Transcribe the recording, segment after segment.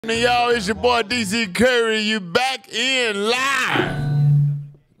Y'all, it's your boy DC Curry. You back in live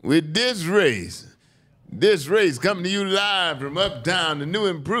with DisRace. DisRace coming to you live from Uptown, the new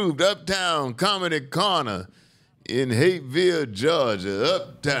improved Uptown Comedy Corner in Hateville, Georgia.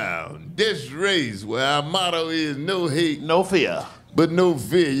 Uptown, DisRace, where our motto is no hate, no fear, but no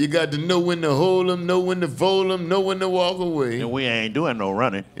fear. You got to know when to hold them, know when to fold them, know when to walk away. And we ain't doing no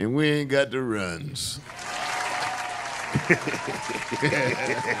running. And we ain't got the runs.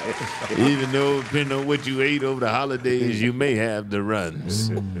 Even though, depending on what you ate over the holidays, you may have the runs.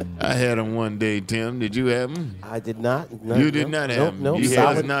 I had them one day, Tim. Did you have them? I did not. No, you did not have them. No, you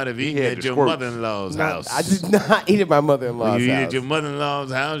must not have eaten at your mother-in-law's house. I did not eat at my mother-in-law's house. You eat at your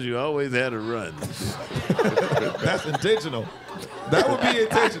mother-in-law's house, you always had a run. That's intentional. That would be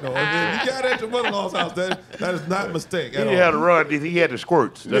intentional. If you got at your mother-in-law's house, that is not a mistake at all. He had a run. He had the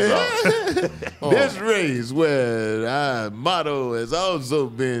squirts. That's all. DisRace, where our motto has also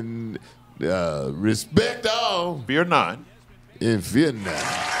been respect all. Fear none. And fear none.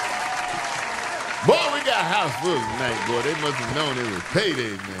 Boy, we got house full tonight, boy. They must have known it was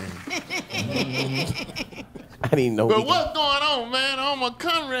payday, man. I didn't know. But what's going on, man? All my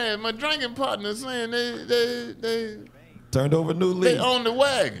comrades, my drinking partners saying they turned over new leaf. They on the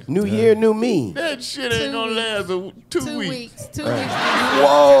wagon. New year, new me. That shit ain't gonna last two weeks. 2 weeks.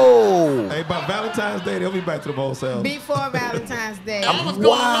 Whoa. Hey, by Valentine's Day, they'll be back to the bowl sale. Before Valentine's Day. I was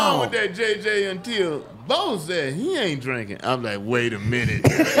going on with that JJ until Bo said he ain't drinking. I'm like, wait a minute.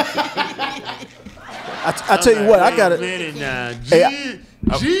 I tell you what, I got it. Minute now.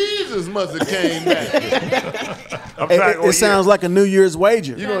 Jesus must have came back. It sounds like a New Year's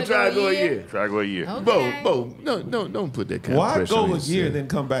wager. You gonna try to go a year? Try to go a year. Okay. Bo, no, don't put that kind of Why pressure go on a year yourself. then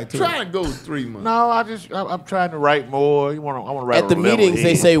come back to Try it? and go 3 months. No, I'm trying to write more. I want to write At the on a level meetings, head.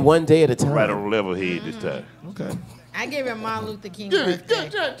 they say one day at a time. Right on a level head this time. Okay. I give him Martin Luther King Give it,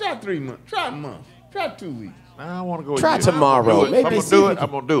 birthday. try 3 months. Try a month. Try 2 weeks. I want to go a Try year. tomorrow. If Maybe I'm going to do it,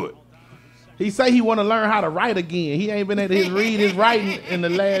 I'm going to do it. He say he want to learn how to write again. He ain't been able to read his writing in the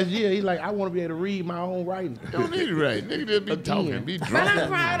last year. He like, I want to be able to read my own writing. Don't need to write. Nigga just be talking, be But drunk. I'm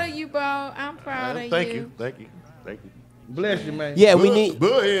proud of you, Bo. I'm proud of Thank you. you. Bless you, man. Yeah, we need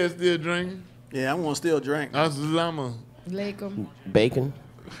Bullhead still drinking. Yeah, I want to still drink. Assalamu. Lakem. bacon.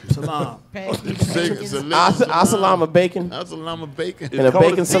 Salam. Asalama bacon Assalamu bacon. and a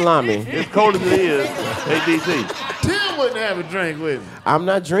bacon salami. As cold as it is, ADC. Tim wouldn't have a drink with me. I'm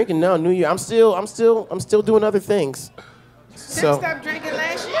not drinking now. New Year. I'm still doing other things. Tim So stopped drinking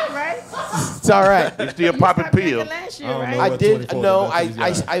last year, right? it's all right. He's still popping Stopped drinking pills. last year, I don't right? know. I What did 24 no. the best he's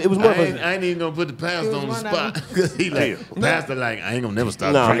got? It was more I of ain't, a. I ain't even gonna put the pastor It was on the one of spot because he like pastor like I ain't gonna never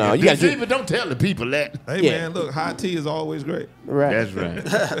stop No, drinking. no, you gotta See, get- but don't tell the people that. Hey, Yeah. man, look, hot tea is always great. Right. That's right.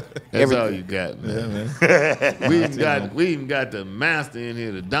 That's all you got, man. Yeah, man. We even got the master in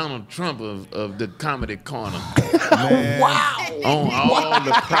here, the Donald Trump of the comedy corner Man, on all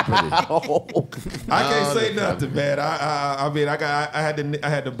the property. I can't say nothing, man. I mean, I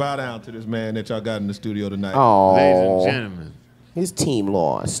had to bow down to this man that y'all got in the studio tonight. Oh, Ladies and gentlemen, his team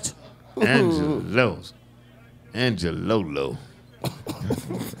lost. Angelolo.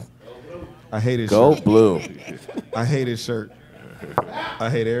 I hate his Go shirt. blue. I hate his shirt. I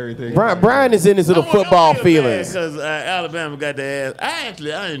hate everything. Brian is in his little football feelings. Because Alabama got their ass.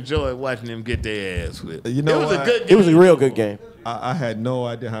 I enjoyed watching them get their ass whipped. You know it was what? a good game. It was a real good game. I had no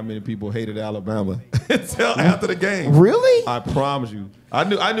idea how many people hated Alabama until after the game. Really? I promise you. I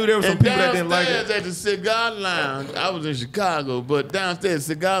knew there were some And people that didn't like downstairs it. at the cigar lounge, I was in Chicago, but downstairs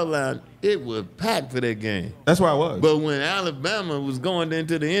cigar lounge, it was packed for that game. That's where I was. But when Alabama was going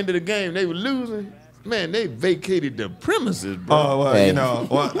into the end of the game, they were losing. Man, they vacated the premises, bro. Oh well, Hey. you know,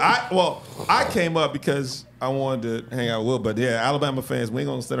 I came up because I wanted to hang out with Will, but yeah, Alabama fans, we ain't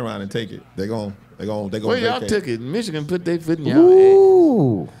gonna sit around and take it. They gonna Well, vacate. y'all took it. Michigan put their foot in y'all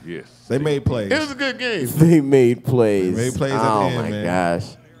Ooh, Yes. They made plays. ass. It was a good game. they made plays. They made plays at the oh end, my man.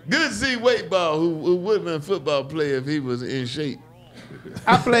 gosh. Good to see Weightball, who would have been a football player if he was in shape.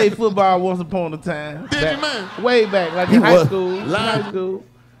 I played football once upon a time. Did you, man? Way back, like He in high was. school. in Line? high school.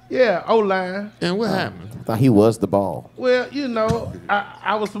 Yeah, O-line. And what happened? I thought he was the ball. Well, you know,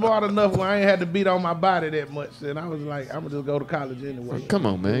 I was smart enough when I ain't had to beat on my body that much. And I was like, I'm going to just go to college anyway. Come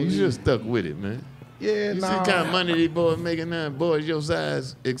on, man. You should have stuck with it, man. Yeah, You no. see the kind of money these boys making now, boys your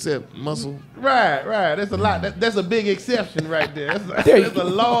size, except muscle. Right. That's a lot. That's a big exception right there. That's a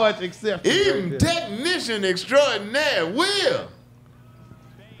large exception. Even right there. technician extraordinaire, Will,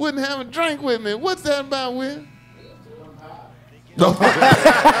 wouldn't have a drink with me. What's that about, Will?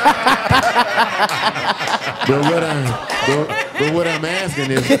 But But what I'm asking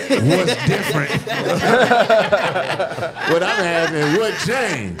is, what's different? What I'm asking is, what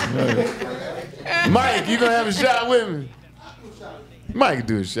changed? Mike, you gonna have a shot with me? Mike can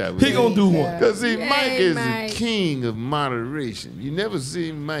do a shot with me. He gonna do one. Because, see, Yay, Mike is Mike. the king of moderation. You never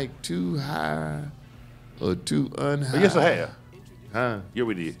see Mike too high or too unhigh. Yes, I have. Huh? Yeah,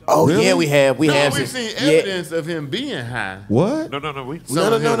 we did. Oh Really? yeah, we have. We No, have. we've seen evidence of him being high. What? No. We. No.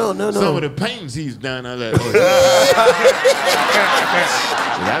 Some of the paintings he's done, I was like, oh,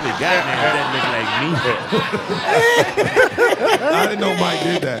 I be goddamn, that I didn't know Mike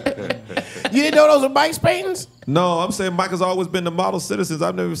did that. You didn't know those were Mike's paintings? No, I'm saying Mike has always been the model citizens.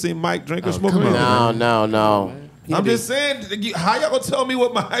 I've never seen Mike drink or smoke come on. marijuana. No. I'm just saying, how y'all gonna tell me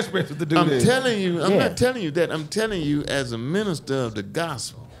what my experience is to do I'm this? telling you, I'm Yeah. not telling you that. I'm telling you, as a minister of the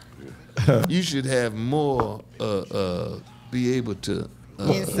gospel, you should have more, be able to.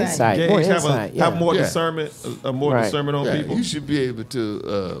 Insight. More Gauge, insight. have more Yeah. discernment, more Right. discernment on Yeah, people. you should be able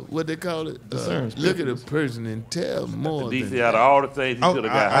to, what they call it, Discern look at a person and tell more DC than. out of all the things he could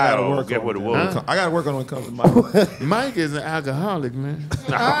have got high on, guess what it was? I gotta work on it when it comes to Mike. Mike is an alcoholic, man.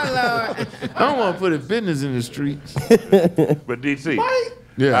 Oh, Lord. I don't want to put his business in the streets. But DC,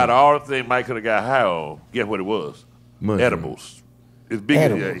 Yeah. out of all the things Mike could have got high on, guess what it was? Mushroom. Edibles. It's bigger.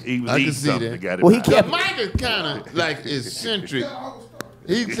 Edibles. He was I can eating see something that. that got him Well, he high. kept- Mike is kind of like eccentric.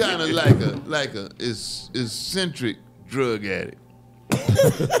 He's kind of like a eccentric drug addict.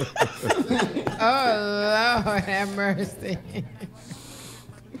 Oh, Lord, have mercy.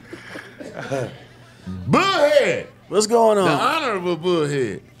 Bullhead, What's going the on? honorable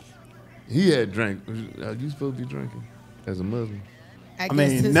Bullhead. He had drank. Are you supposed to be drinking as a Muslim? I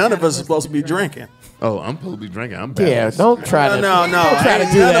mean, none of us are supposed to be drinking. Oh, I'm supposed to be drinking. I'm Yeah, Baptist. don't try to. No. Don't try to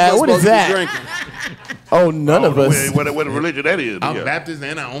Ain't do none of that. us What is supposed to be that? drinking. Oh, none of us. What a religion that is. I'm yeah. Baptist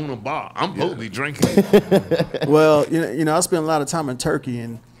and I own a bar. I'm supposed to be drinking. Well, you know, I spent a lot of time in Turkey,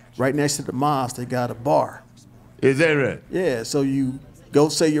 and right next to the mosque, they got a bar. Is that right? Yeah, so you go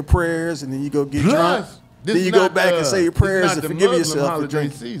say your prayers, and then you go get drunk. Plus, Then this you go not, back and say your prayers this and not the forgive Muslim yourself for holiday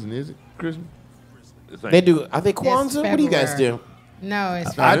drinking. season, is it? Christmas? They do. I think Kwanzaa. What do you guys February. do? No,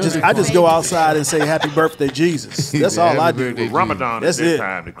 it's I just go outside and say happy birthday, Jesus. That's all I Happy do. birthday, Ramadan That's is that it.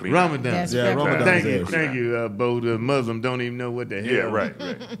 time to clean up. Ramadan. That's Yeah, February. Ramadan. Thank you, Bo. The Muslim don't even know what the hell. Yeah, right. I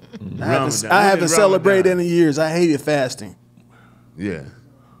Ramadan. haven't When is celebrated Ramadan? in years. I hated fasting. Yeah.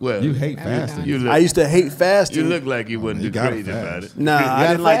 Well, You hate fasting. You look, I used to hate fasting. you look like you wasn't You too gotta crazy fast. about it. Nah, I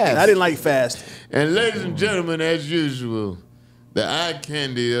didn't like fasting. And ladies and gentlemen, as usual, the eye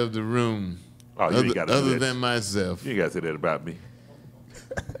candy of the room, Oh, you ain't gotta do other that. than myself. You ain't got to say that about me.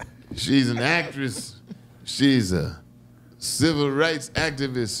 She's an actress. She's a civil rights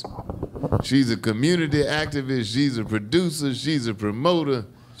activist. She's a community activist. She's a producer. She's a promoter.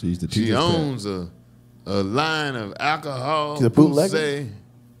 She's the She cheapest owns a line of alcohol. She's a bootlegger?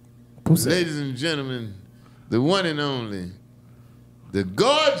 Poussey. Ladies and gentlemen, the one and only, the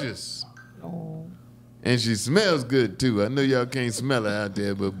gorgeous. And she smells good too. I know y'all can't smell her out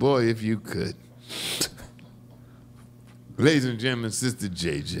there, but boy, if you could. Ladies and gentlemen, Sister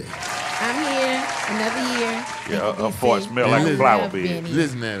JJ. I'm here another year. Yeah, her DC. voice smell like a Listen. flower Love bed. being here.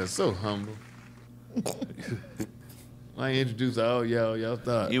 Listen at her, so humble. I introduce all y'all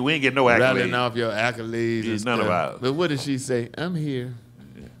thought You ain't get no rattling accolades. off your accolades Yeah, and none of stuff. ours. But what did she say? I'm here.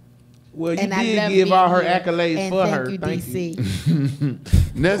 Well, you And I did love give being all her here. accolades And for thank her. you, Thank you.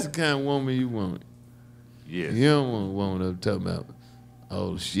 DC. That's the kind of woman you want. Yes. You don't want a woman up talking about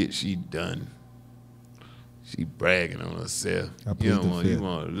all the shit she done. She bragging on herself. I You plead don't the want you fifth.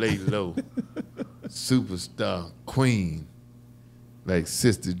 want to lay low. Superstar queen. Like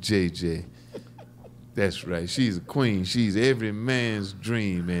Sister JJ. That's right. She's a queen. She's every man's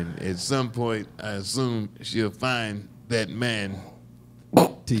dream. And at some point, I assume she'll find that man.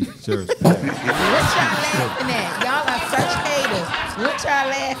 T-shirts. What y'all laughing at? Y'all are such haters. What y'all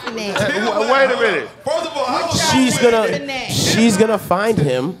laughing at? Wait a minute. First of all, I don't She's gonna find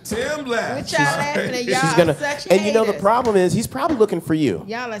him. Tim laugh. What y'all laughing at? Y'all She's gonna. are such And you know the haters. problem is he's probably looking for you.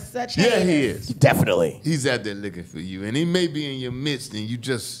 Y'all are such Yeah, haters. he is. Definitely. He's out there looking for you. And he may be in your midst and you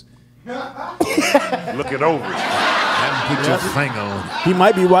just Looking over it. haven't put your finger on. He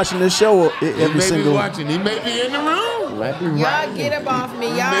might be watching this show He every may be single. watching. He may be in the room. Y'all get up off me.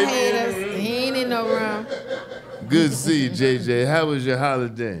 Y'all Maybe- haters. He ain't in no room. Good to see you, JJ. How was your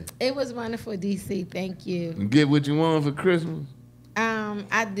holiday? It was wonderful, DC. Thank you. You get what you want for Christmas?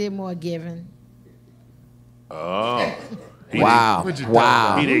 I did more giving. Oh. Wow. What you talking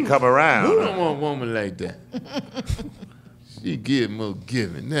Wow. He didn't come around. Who don't want a woman like that? She give more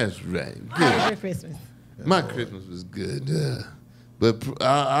giving. That's right. How was Good. your Christmas? My Christmas was good, but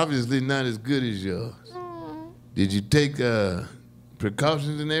obviously not as good as yours. Did you take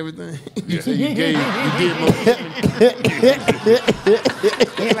precautions and everything. You say you did more.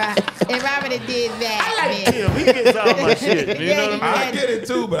 If I would have did that, Yeah, he gets all my shit. You know what I mean? I get it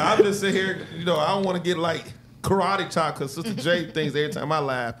too, but I'm just sitting here, I don't want to get like karate chop because Sister J thinks every time I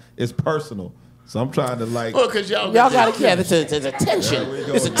laugh, it's personal. So I'm trying to like. Well, because y'all Y'all got to, there's a tension.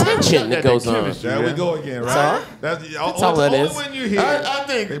 There's a tension that goes on. There we go again, right? That's all that is. When you hear I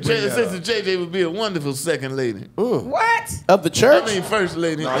think Sister JJ would be a wonderful second lady. what? Of the church? I mean, first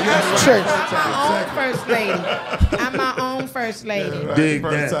lady. Church. I'm my own first lady. I'm my own first lady. Dig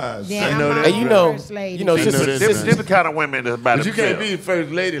first that. time. Yeah, I'm know my that. own first lady. This the kind of women that's about But you can't be the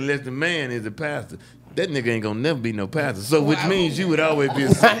first lady unless the man is a pastor. That nigga ain't gonna never be no pastor. So which means you would always be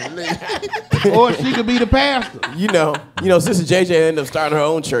a second lady. Or she could be the pastor. Sister JJ ended up starting her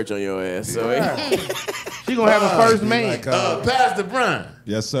own church on your ass. So She gonna have a first man. Pastor Brian.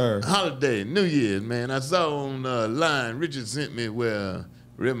 Yes, sir. Holiday, New Year's, man. I saw on line, Richard sent me where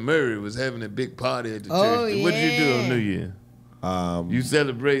Rip Murray was having a big party at the church. What did you do on New Year? You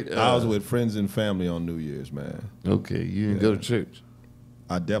celebrate? I was with friends and family on New Year's, man. Okay, you didn't go to church.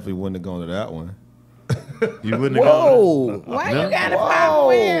 I definitely wouldn't have gone to that one. You wouldn't have gone. Why you got a problem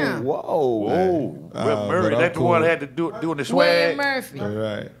with him? Will Murray, that's the one that had to doing the William swag. Murphy. All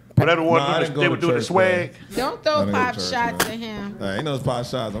right. But that the one I didn't go they to were doing the church, swag. Don't throw go pop to church, shots man. at him. Ain't no pot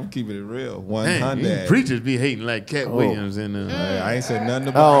shots. I'm keeping it real. Man, 100. you preachers be hating like Katt Williams and I ain't said nothing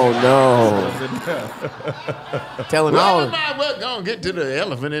about no. Telling all. Well, gonna get to the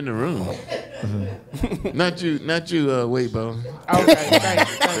elephant in the room. Not you, Weightball.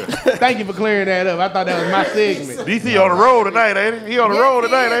 Okay, thank you for clearing that up. I thought that was my segment. DC on the road tonight, ain't he? He on the road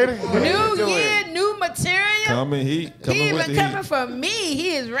tonight, ain't he? New year, new material. Coming heat. He Coming with even the coming heat. for me.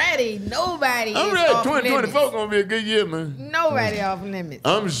 He is ready. Nobody I'm is ready. off 2024 limits. gonna be a good year, man. Nobody off limits.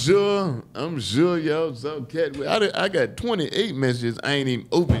 I'm sure y'all saw Katt. I got 28 messages I ain't even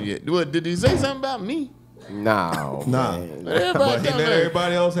opened yet. What, did he say something about me? No. Nah. man. But he let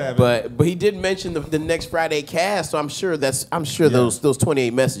everybody else have it. But he did mention the next Friday cast, so I'm sure those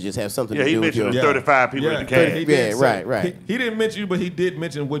 28 messages have something Yeah, to he do with mentioned your. the 35 people in the He cast. did Yeah, say- right. He didn't mention you, but he did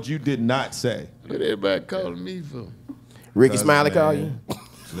mention what you did not say. What everybody calling me for? Ricky Smiley man. call you?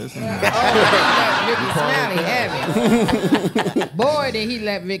 Listen. Ricky Smiley have it. Boy, did he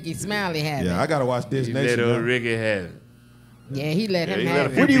let Ricky Smiley have Yeah, it. I gotta watch this You next let old year. Ricky have it. Yeah, he let him he let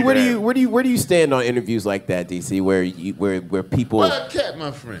have a few it. Where do you stand on interviews like that, DC, where people? Well, Katt,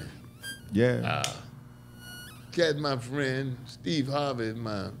 my friend. Yeah. Katt, my friend. Steve Harvey is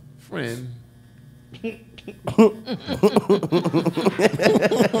my friend.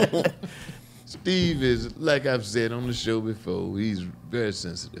 Steve is, like I've said on the show before, he's very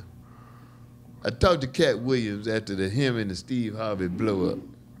sensitive. I talked to Katt Williams after him and the Steve Harvey blow up.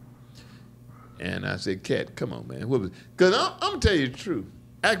 And I said, Katt, come on, man. Because I'm going to tell you the truth.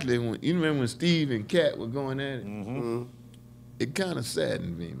 Actually, you remember when Steve and Katt were going at it? Mm-hmm. It kind of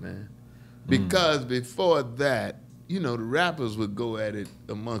saddened me, man. Because before that, the rappers would go at it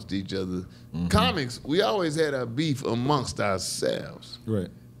amongst each other. Mm-hmm. Comics, we always had our beef amongst ourselves. Right.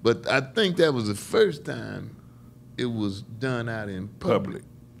 But I think that was the first time it was done out in public.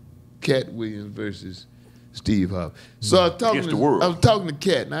 Katt Williams versus Steve Harvey. So I was talking to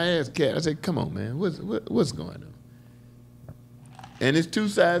Katt, and I asked Katt, I said, come on, man, what's going on? And it's two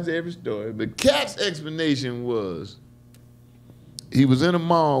sides to every story. But Katt's explanation was, he was in a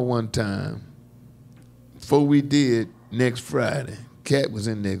mall one time before we did Next Friday. Katt was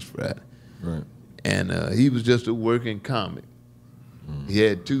in Next Friday. Right. And he was just a working comic. He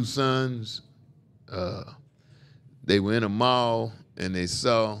had two sons. They were in a mall, and they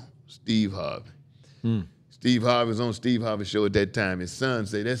saw Steve Harvey. Steve Harvey was on Steve Harvey's show at that time. His son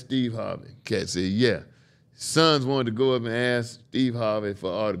said, that's Steve Harvey. Katt said, yeah. His sons wanted to go up and ask Steve Harvey for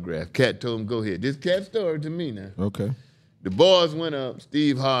autograph. Katt told him, go ahead. This Katt story to me now. Okay. The boys went up.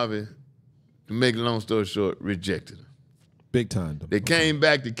 Steve Harvey, to make a long story short, rejected him. Big time. They came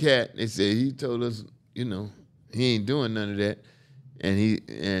back to Katt. They said, he told us, he ain't doing none of that.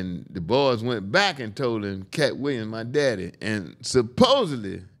 And the boys went back and told him, Katt Williams, my daddy. And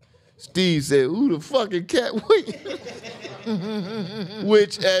supposedly, Steve said, who the fuck is Katt Williams?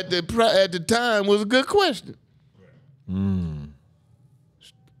 Which at the time was a good question.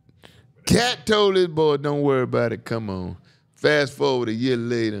 Katt told his boy, don't worry about it, come on. Fast forward a year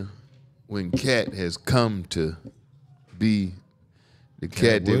later, when Katt has come to be the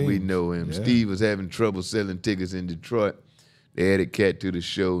Katt that we know him. Yeah. Steve was having trouble selling tickets in Detroit. They added Katt to the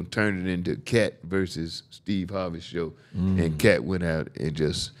show and turned it into Katt versus Steve Harvey show. And Katt went out and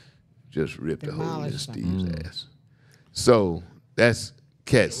just ripped a hole in Demolished Steve's ass. So that's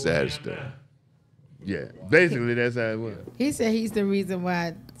Katt's side of the story. Yeah, basically that's how it was. He said he's the reason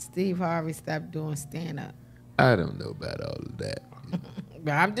why Steve Harvey stopped doing stand-up. I don't know about all of that.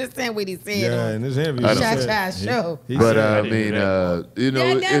 But I'm just saying what he said Yeah, on in this interview, Cha-Cha Show. But said- I mean, you know,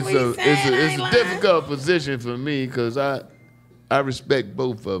 That's what he said, I it's ain't a lying. difficult position for me because I respect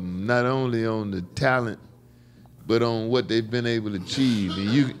both of them, not only on the talent, but on what they've been able to achieve.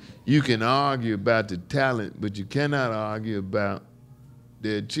 And you can argue about the talent, but you cannot argue about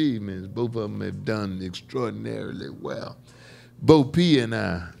their achievements. Both of them have done extraordinarily well. Bo P and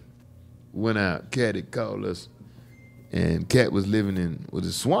I went out. Katt had called us, and Katt was living in, was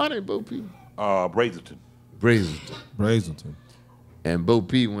it Swanee, Bo P? Brazelton. Brazelton. And Bo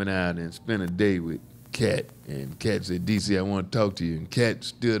P went out and spent a day with Katt, and Katt said, DC, I want to talk to you. And Katt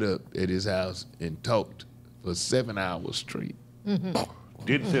stood up at his house and talked for 7 hours straight.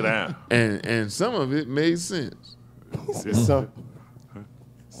 Didn't sit down. And some of it made sense. Some.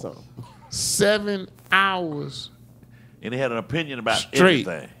 7 hours. And he had an opinion about Straight.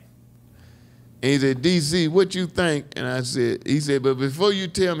 everything. And he said, DC, what you think? And I said, he said, but before you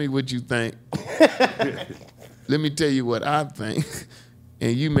tell me what you think, let me tell you what I think.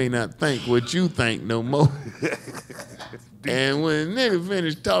 And you may not think what you think no more. And when nigga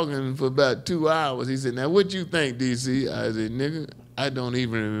finished talking for about 2 hours, he said, now what you think, DC? I said, nigga, I don't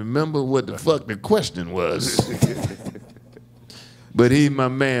even remember what the fuck the question was. But he's my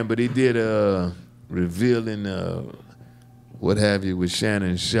man, but he did a revealing what have you with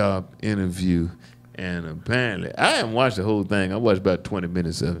Shannon Sharp interview. And apparently, I haven't watched the whole thing. I watched about 20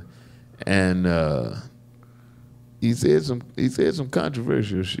 minutes of it. And he said some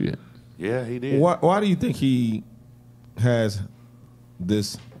controversial shit. Yeah, he did. Why do you think he has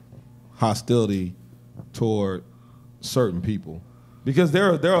this hostility toward certain people? Because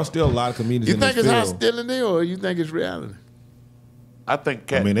there are still a lot of comedians You in think this it's field. hostility or you think it's reality? I think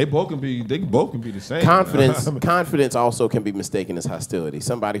Katt. I mean, they both can be the same. Confidence also can be mistaken as hostility.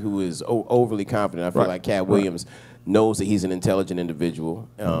 Somebody who is overly confident, I feel Right. like Katt Williams knows that he's an intelligent individual.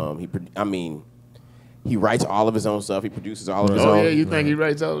 He writes all of his own stuff. He produces all of his Oh own. yeah, you think he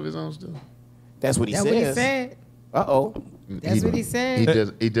writes all of his own stuff? That's what he That's says. what he said. Uh-oh. That's what he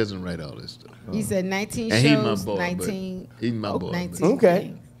said. He doesn't write all this stuff. He said 19 And he my shows, boy, but 19. he my boy, but- 19 Okay.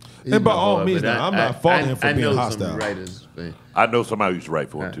 things. He's And by my all boy, means, but now, I'm not faulting him for I being know hostile. Some writers, man. I know somebody who used to write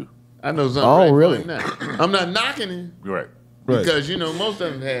for him, too. I know some. Oh, writers really? like that. I'm not knocking him You're right. Right. because you know most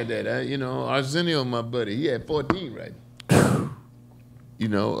of them had that. You know, Arsenio, my buddy, he had 14 writers. You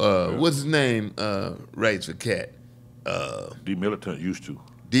know, what's his name? Writes for Katt. D. Militant used to.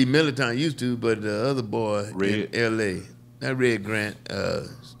 D. Militant used to, but the other boy Red. in L.A., not Red Grant,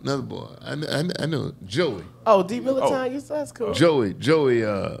 another boy. I know Joey. Oh, D. Militant, that's cool. Joey Joy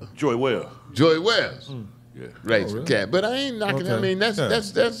Wells. Wells. Yeah. Writes for Katt. But I ain't knocking. I Okay. mean, that's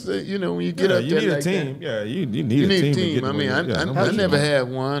you know when you get Yeah, up you there need like a team. that. Yeah, you need You a need team. a to team. get I the mean, win. Yeah, I I'm never with you. had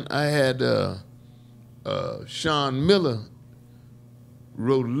one. I had Sean Miller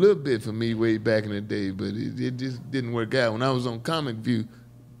wrote a little bit for me way back in the day, but it just didn't work out. When I was on Comic View,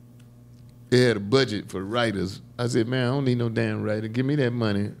 they had a budget for writers. I said, man, I don't need no damn writer. Give me that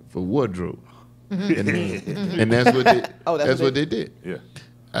money for wardrobe. and that's what they, that's what they did. Yeah.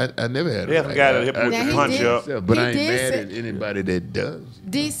 I never had They a had some guy that writer. helped with Now the he punch did- up. But He I ain't did mad say- at anybody that does.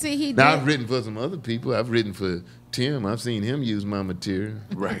 DC, he Now, did. I've written for some other people. I've written for Tim. I've seen him use my material.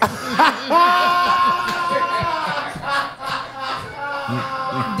 Right.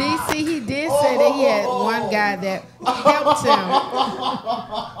 DC, he did say that he had one guy that helped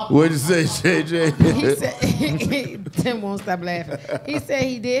him. What'd you say, JJ? He said, Tim won't stop laughing. He said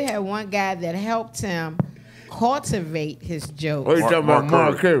he did have one guy that helped him cultivate his jokes. What you talking about,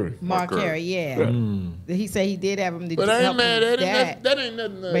 Mark Curry? Mark Carey, yeah. He said he did have him to But I ain't help mad him at with it. That ain't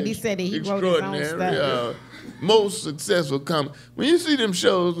nothing. But he said that he wrote his own extraordinary. stuff. Most successful comic. When you see them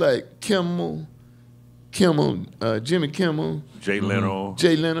shows like Jimmy Kimmel, Jay Leno.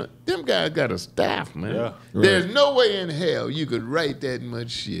 Jay Leno, them guys got a staff, man. Yeah. There's no way in hell you could write that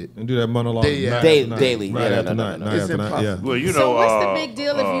much shit. And do that monologue Day night after after night, daily. night Yeah, after no, night, no. night It's after night. Yeah. impossible. Well, you know. So what's the big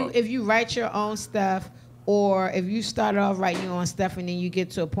deal if you write your own stuff, or if you start off writing your own stuff and then you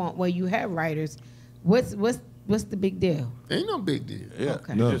get to a point where you have writers? What's the big deal? Ain't no big deal. Yeah.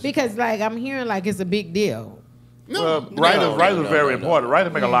 Okay. No. Because like I'm hearing like it's a big deal. No, Writers are very important.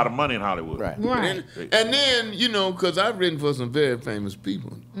 Writers make a lot of money in Hollywood. Right. Right. And then, you know, because I've written for some very famous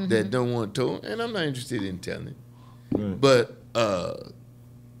people that don't want to tell, and I'm not interested in telling. Right. But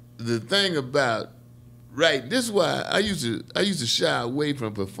the thing about this is why I used to shy away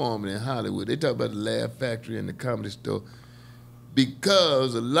from performing in Hollywood. They talk about the Laugh Factory and the Comedy Store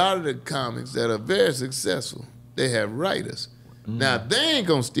because a lot of the comics that are very successful, they have writers. Now, they ain't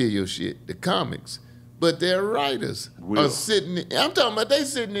going to steal your shit, the comics. but their writers are sitting. I'm talking about they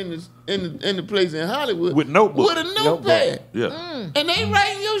sitting in the place in Hollywood with notebook, with a notepad, and they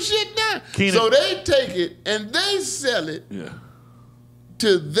writing your shit down. So they take it and they sell it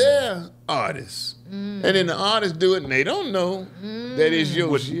to their artists, and then the artists do it, and they don't know that it's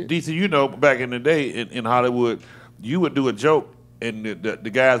your shit. DC, you know, back in the day in Hollywood, you would do a joke. And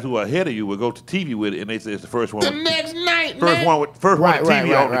the guys who are ahead of you would go to TV with it, and they say it's the first one. The next night, first one on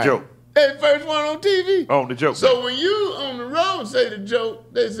TV on the joke. Hey, first one on TV. On the joke. So when you on the road say the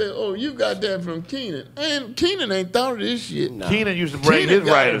joke, they say, "Oh, you got that from Keenan." And Keenan ain't thought of this shit. No. Keenan used to bring his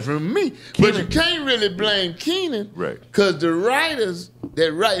writers from me, but you can't really blame Keenan, right? Because the writers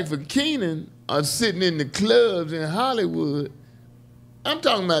that write for Keenan are sitting in the clubs in Hollywood. I'm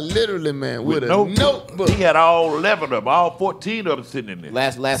talking about literally, man, with a notebook. He had all 11 of them, all 14 of them sitting in there.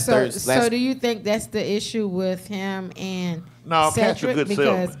 Last Thursday. So do you think that's the issue with him and Katt's a good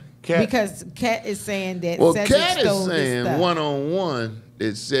salesman. Because Katt is saying that Cedric Katt stole is saying his stuff. one-on-one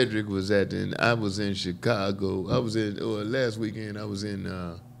that Cedric was at I was in Chicago. Last weekend I was in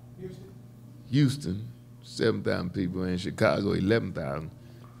Houston, 7,000 people, in Chicago, 11,000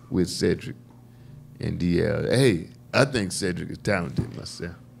 with Cedric and DL. Hey, I think Cedric is talented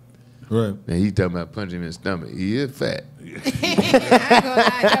myself. Right. And he talking about punching him in the stomach. He is fat. I ain't gonna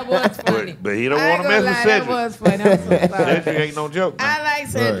lie, that was funny. But he don't want to mess with Cedric. That was funny. I'm so sorry. Cedric ain't no joke. Man. I like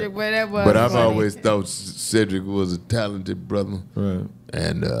Cedric, but that was But I've funny. always thought Cedric was a talented brother. Right.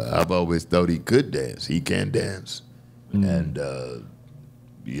 And I've always thought he could dance. He can dance. And,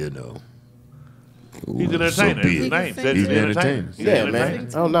 you know. He's an entertainer. He's an entertainer. Yeah, man.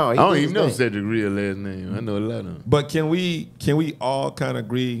 Oh no, I don't even know Cedric's real last name. I know a lot of them. But can we all kind of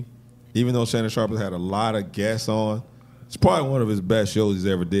agree, even though Shannon Sharp has had a lot of guests on, it's probably one of his best shows he's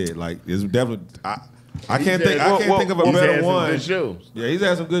ever did. Like, it's definitely I can't think of a better one. Good shows. Yeah, he's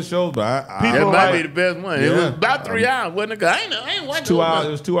had some good shows, but that might be the best one. Yeah. It was about 3 hours, wasn't it? I ain't watching 2 hours.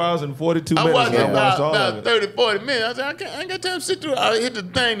 It was 2 hours and 42 minutes. I watched man. about 30, 40 minutes. I said, I ain't got time to sit through. I hit the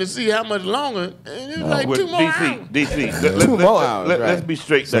thing to see how much longer. And it was like 2 more hours. DC. 2 more hours. Let's be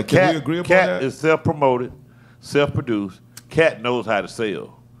straight. So can we agree upon Katt that? is self-promoted, self-produced. Katt knows how to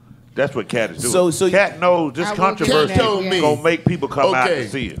sell. That's what Katt is doing. So Katt knows this controversy gonna make people come out to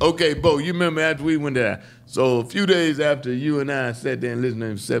see it. Okay, Bo, you remember after we went there? So a few days after you and I sat there and listened to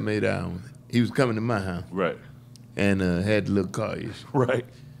him 7, 8 hours, he was coming to my house. Right. And had a little car issue. Right.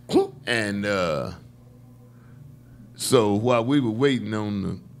 And so while we were waiting on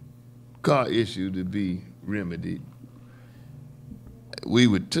the car issue to be remedied, we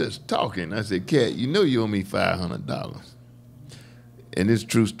were just talking. I said, Katt, you know you owe me $500. And it's a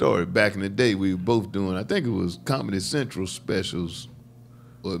true story. Back in the day, we were both doing, I think it was Comedy Central specials,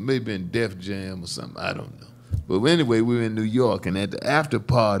 or it may have been Def Jam or something, I don't know. But anyway, we were in New York, and at the after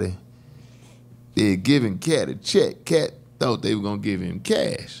party, they had given Katt a check. Katt thought they were going to give him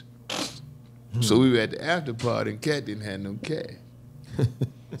cash. So we were at the after party, and Katt didn't have no cash.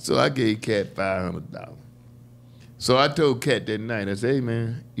 So I gave Katt $500. So I told Katt that night, I said, hey,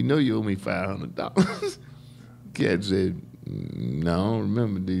 man, you know you owe me $500. Katt said, no, I don't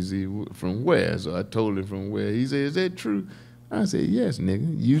remember, DZ. From where? So I told him from where. He said, is that true? I said, yes,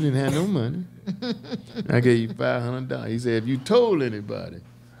 nigga. You didn't have no money. I gave you $500. He said, have you told anybody?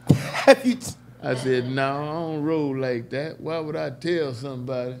 I said, no, I don't roll like that. Why would I tell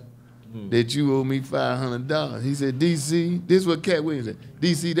somebody that you owe me $500? He said, DC, this is what Katt Williams said.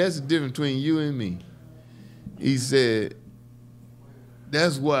 DC, that's the difference between you and me. He said,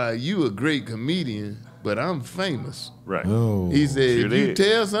 that's why you a great comedian, but I'm famous. Right. Oh. He said, if you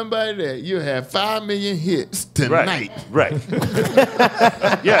tell somebody that, you'll have 5 million hits tonight. Right.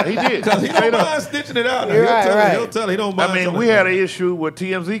 Yeah, he did. Because he don't mind stitching it out. He'll tell he don't mind. I mean, we had an issue where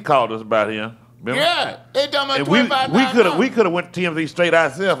TMZ called us about him. Remember? Yeah, they talking about $25,000. We could have went to TMZ straight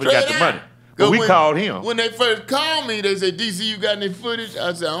ourselves and got the money. But we called him. When they first called me, they said, DC, you got any footage?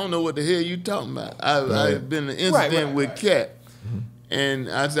 I said, I don't know what the hell you talking about. I've been in an incident with Katt. And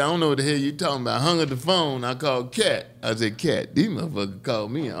I said, I don't know what the hell you talking about. I hung up the phone. I called Katt. I said, Katt, these motherfuckers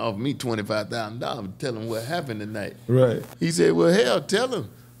called me and offered me $25,000 to tell them what happened tonight. Right. He said, well, hell, tell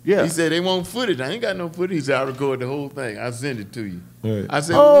them. Yeah. He said, they want footage. I ain't got no footage. He said, I'll record the whole thing. I'll send it to you. Right. I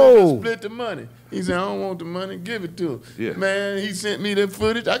said, well, we'll split the money. He said, I don't want the money. Give it to him. Yeah. Man, he sent me the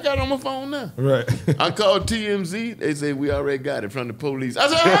footage. I got it on my phone now. Right. I called TMZ. They said, we already got it from the police. I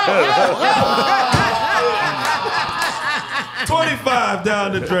said, 25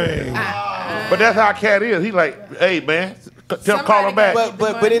 down the drain. But that's how Katt is. He like, hey, man, call him back.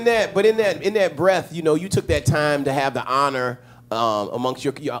 But in that breath, you know, you took that time to have the honor amongst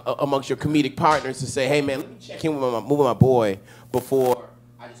your comedic partners to say, hey man, let me check in with my boy before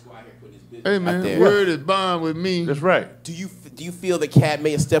I just go out here and put his Hey man, there. word is bond with me. That's right. Do you feel that Katt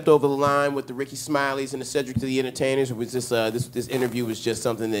may have stepped over the line with the Ricky Smileys and the Cedric the Entertainers, or was this interview was just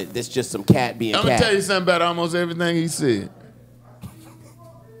something that's just some Katt being I'm gonna Katt? tell you something about almost everything he said.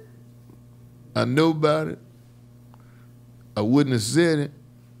 I know about it. I wouldn't have said it,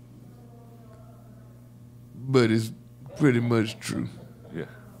 but it's pretty much true. Yeah.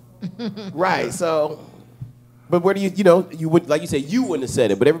 Right. So, but where do you would, like you said, you wouldn't have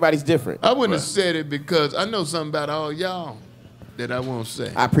said it, but everybody's different. I wouldn't have said it because I know something about all y'all that I won't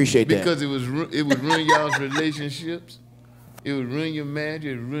say. I appreciate that. Because it would ruin y'all's relationships. It would ruin your marriage.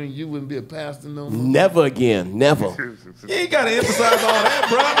 It would ruin you. Wouldn't be a pastor no more. Never again. Never. You ain't gotta emphasize all that,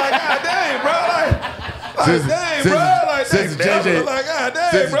 bro. Like, god dang, bro. Like, dang, bro. Like, Sister JJ, like, god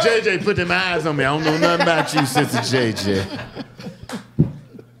dang, Sister bro. JJ put them eyes on me. I don't know nothing about you, Sister JJ.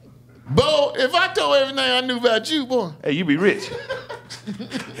 Bo, if I told everything I knew about you, boy, Hey, you be rich.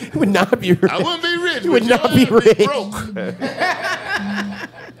 You would not be rich. I wouldn't be rich. You would but not be your ass rich. broke.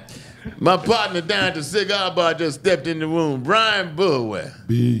 My partner down at the cigar bar just stepped in the room. Brian Bulwell.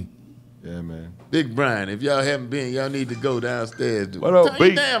 B. Yeah, man. Big Brian. If y'all haven't been, y'all need to go downstairs. What up, Turn B?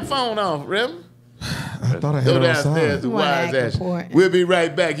 your damn phone off, Rem. I thought I had Go it downstairs outside. to You wanna Wise act Action. important. We'll be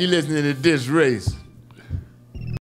right back. You listening to DisRace.